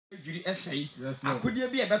Judy essay. I could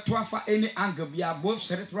be a better for any angle be both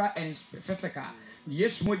cerebral and physical.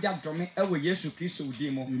 Yes, Moja Drumming, ever yes, to Christ with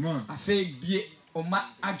demo. I feel be Oma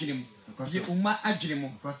Adrim, be Uma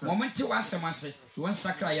Adrimo. Moment to us, I say, one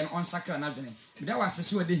sacra and on sacra and Adrian. That was a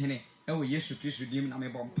sword in it, ever yes, to Christ with him, and a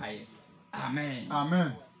bomb pie. Amen.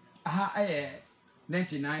 Amen. Aha,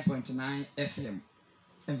 99.9 FM.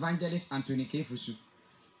 Evang.Anthony k.Fosu.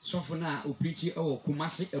 So for now, we preach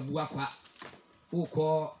Kumasi Ebuakwa. O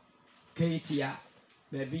call Katia,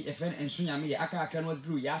 baby, a friend and Sunyami. I cannot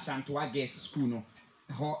drew Yasan to our guest school. No,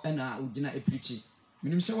 ho and Udina a preaching.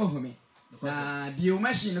 Minister of me. Now, the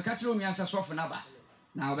machine, the catch me as a soft number.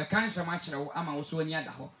 Now, the cancer match, I'm also near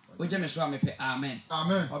the hole. Which I'm a me. Amen.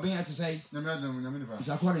 Amen. Or being to say, it's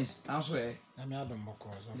a chorus. I'll swear. I'm Adam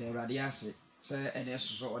Bocos. The Radiasi, sir, and yes,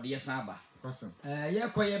 so the Saba. Yeah,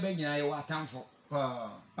 quite begging I what time for.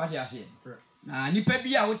 What I say. Now, Nipa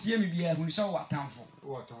be out here, me who saw what time for.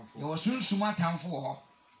 You was soon smart time for.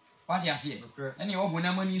 What I say. Any of when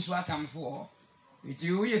I'm is what time for. It's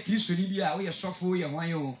you, a Christian, be out, we are so full,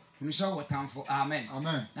 you who saw what time for. Amen.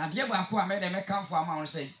 Amen. Now, dear Baku, I made a come for a man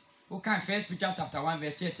say, who can first Peter chapter 1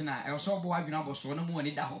 verse 39. I also boy, you know, so no more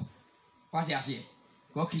in the hole. What I say.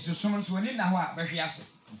 Go kiss your sons when in the hour, but he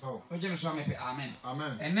has. Oh, James, amen.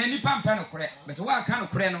 Amen. And then you pump correct, but what kind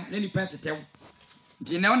of crano, any pet to tell.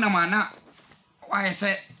 Do you know, no man? Why I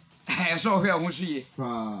said, I saw here once a year.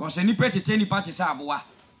 Was any petty tenny party saboa?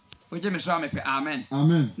 Which James, amen.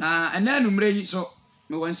 Amen. Now, and then umbre so,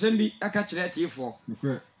 no one send me a catch that here for.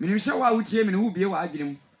 Minister, why would you who be a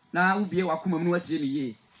dream? Now, who be a wakum, what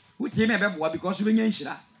ye? Who tell me about because we ain't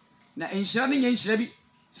sure. Now, ain't shining ain't shabby,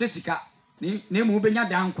 Sessica, name moving ya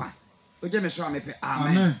down quite. Which James,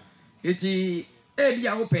 amen. It is a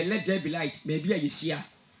open, let there be light, maybe I see ya,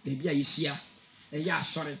 maybe I see ya. Yeah,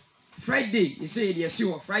 sorry. Friday, you say yes,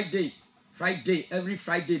 you Friday. Friday, every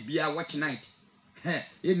Friday be a watch night.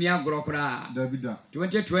 In the Agorocra,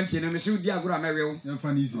 2020, and Monsieur Diagra Mario,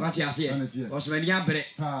 what you say, was when you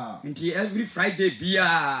are until every Friday be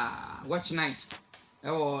a watch night.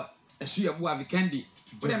 Or a sea of Wabi candy.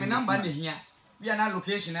 Put them a number here. We are now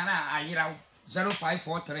location and I hear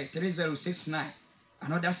 0543 3069,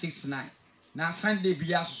 another 69. Now Sunday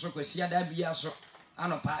be a so, see that be a so,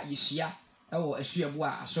 Anopa, you see. Oh, a sheer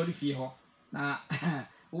boy, sorry for her. Now,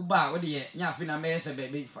 Uba, what do you, Yafina may say,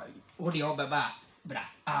 baby, what do you baba? Bra,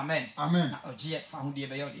 amen, amen. Oh, gee, found the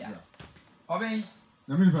bayodia. Obey,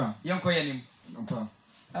 young Koyanim.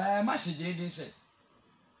 Massy did say,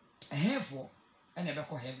 a handful, and never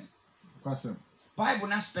call heaven. Bible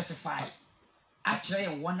not specify, actually,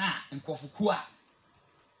 one eye and Kofukua.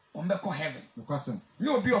 On Beko heaven.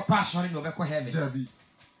 No be your pass, sorry, no Beko heaven.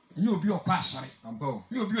 You be your class, sorry.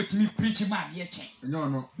 You be to me preaching man yet.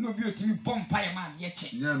 No be to me bompire man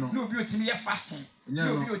yet. No be to me fasting.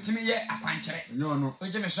 No be to me a quantity. No,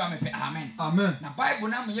 James, amen. Amen. Now, Bible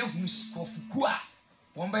now, you who's Kofukua.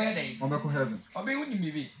 One by a day. On heaven. Obey with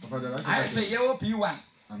me. I say, you P1.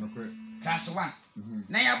 Class 1.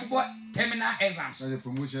 Now you have got terminal exams.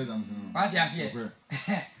 Promotion exams. What you say?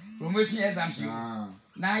 Promotion exams.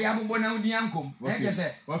 Now you have one of the uncle. Like I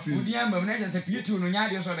said, Udiam, as a P2 no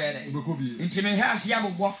Yadio so bad. Into me has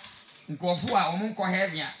Yabu Nkofua, or Munko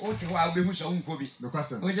Heavia, or to our Behus own Kobe. The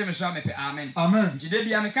question. Oh, James, amen. Amen. Today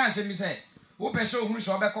be a mechanic, me say, Open so who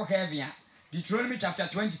saw Beko Heavia. Deuteronomy chapter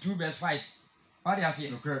 22, verse 5. What do you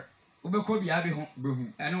say? Ubekobi Abihu,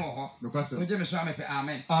 and no, the question. Oh, James,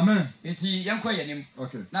 amen. Amen. It's young Koyanim.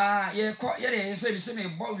 Okay. Now, you caught ye say, send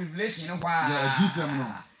me bold revelation of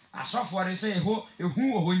why. I saw for they say, who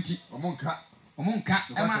hunty, Omonka,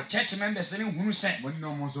 Emma church members saying who said,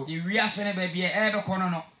 if we are saying baby, ever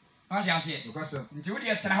corner. What you say? Until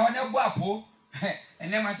you tell her wapo,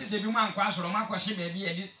 and then I say, you man, cross or Marco, she baby,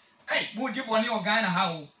 hey, would give one your guy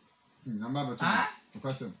how? Number two.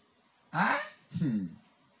 Ah?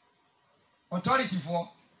 Authority for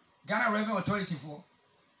Ghana Revenue Authority for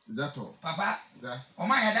that all. Papa, or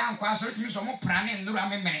my head down, cross or some more planning, no,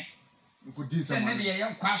 I'm a minute. Send me a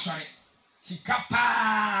young quassery. Sikapa,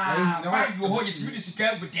 why you hold it to the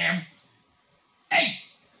with them?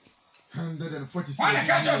 146. Why the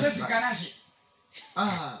catcher says Sikanashi?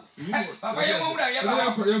 Ah, Papa, you won't have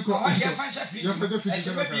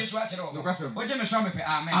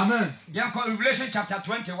Amen. Young Revelation chapter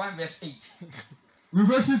 21, verse 8.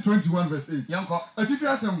 Revelation 21, verse 8. Young call. If you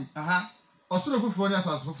ask him, or sort of for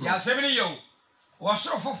us, yes, 70 years, or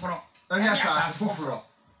so for, and yes, for.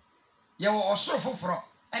 You were so for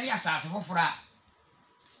any assassin for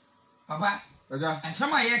Papa, and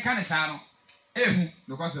some of ye can a son.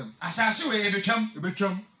 No cousin. Assassin will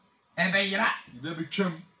become a bayra, you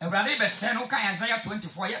become a brother, but send okay Isaiah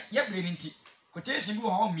 24 yet bleeding tea. quotation bi wo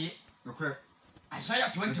ho mie Okay. Isaiah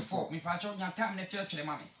 24 me pacho nya time ne twetwe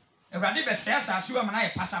ma me Ewurade be se asase wa mana ye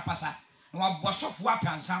pasa na wabosofo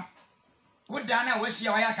apansam wo dan na wasi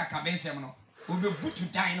ya waya kakabensem no obebutu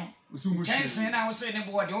dan no kensen na wo se ne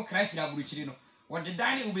bo de wo kra fira buruchiri no wo de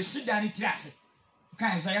dan ne obesi dan ne tirase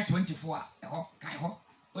kan Isaiah 24 a ho kan ho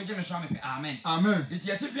o je me so amepe amen Amen.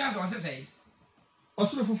 iti atifian so se sei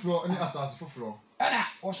Osoro foforo ni asase foforo. Ana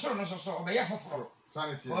osoro no so obeye foforo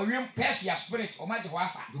Sanity. o wim Persia spirit o ma de ho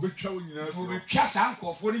afa Do betwa wo nyina o betwa san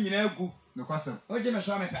kofo ni nyina agu no kwasem. o je me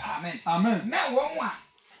so amepe amen Amen. na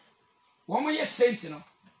wo mo ye saint no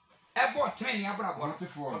ebo train ya bra bo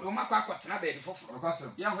o do makwa akotena ba bi foforo No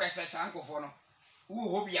kwasem. ya ho ese san kofo no wo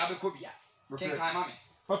ho bia be ko bia ken kan ma me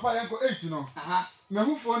Papa yanko 8 no. aha Na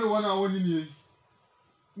hufo ne wona woni nie.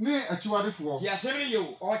 Ne achiwadefo. ti asemi ye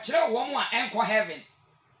o kire wo mo a enko heaven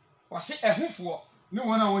o se ehufo Ne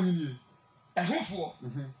wona woni nie. Ehufo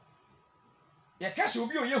ye kase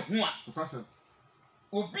obi o ye hu a No kwasem.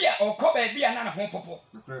 obi a okoba bia na ne ho popo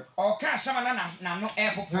Okay. o ka asama na no e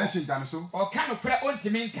popo Pension dan so. o ka no kura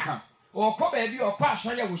ontimi nka okoba bia o kwa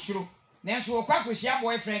asori a wosuro nanso o kwa akosia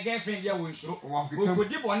boyfriend girlfriend bia wonsuro o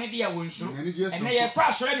kodi bone bia wonsuro ene ye kwa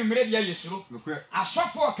asori numere bia yesuro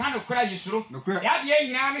asofo o ka no kura yesuro ya bia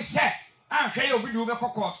nyina ne se anhwe ye obi du be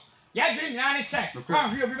kokot ya dwe nyina ne se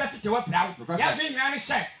wanhwe obi be tete wa prawo ya dwe nyina ne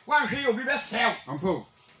se wanhwe obi be sew Ampo.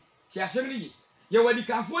 ti asem ni ye wadi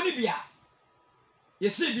kanfo ni bia ye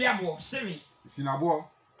si bia bo Steven Sinabo.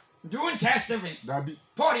 do un chest Steven Dabi.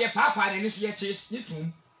 Paul ye papa na ni so ye chase ni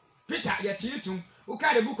tum Peter ye chi tum o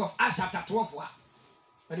ka the book of Acts chapter 12 wa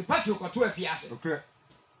the Patrick ko to afiase Okay.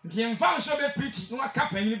 ndi mfa so be preach no aka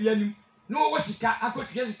panyin bia nim no wo sika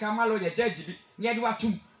akotwe sika malo ye judge bi ye de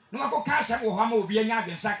watum no akoka asem wo ho ma obi anya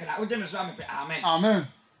adwen sakra o je me so amepe amen Amen.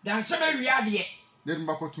 dan se me wiade Let me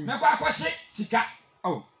back to. me kwa akose sika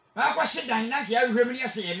Oh. ma akose dan na hia hwem ni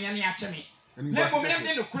ase ye me na acheme na mo menem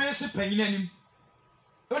de no kure se panyin anim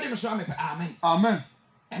o de me so amepe amen Amen.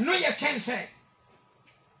 eno ye chense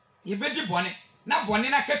ye bedi bone na bone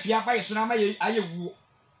na katua ba ye so na ma ye ayewuo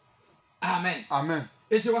amen Amen.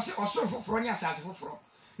 eti wose osoro foforo ni asase foforo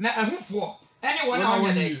na ahufo ene wona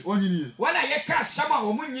wona dai Onyini. wona ye ka sama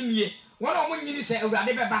o munyinie wona o munyini se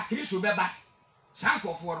awurade beba kristo beba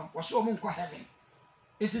sankofo no wose o munko heaven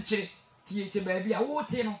eti chire tie se ba bia wo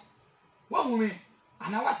te no wa humi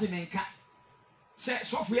ana wate menka se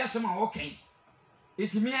sofo ye sama o kan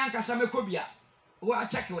eti mi anka sama kobia wo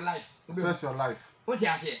check your life Assess your life. o ti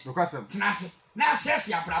ase No kwasem. tenase na assess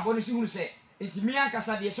ya brabo no si hunu se enti mi anka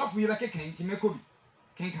sa de sofo ye be kekan enti mekobi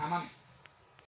ken kan ma me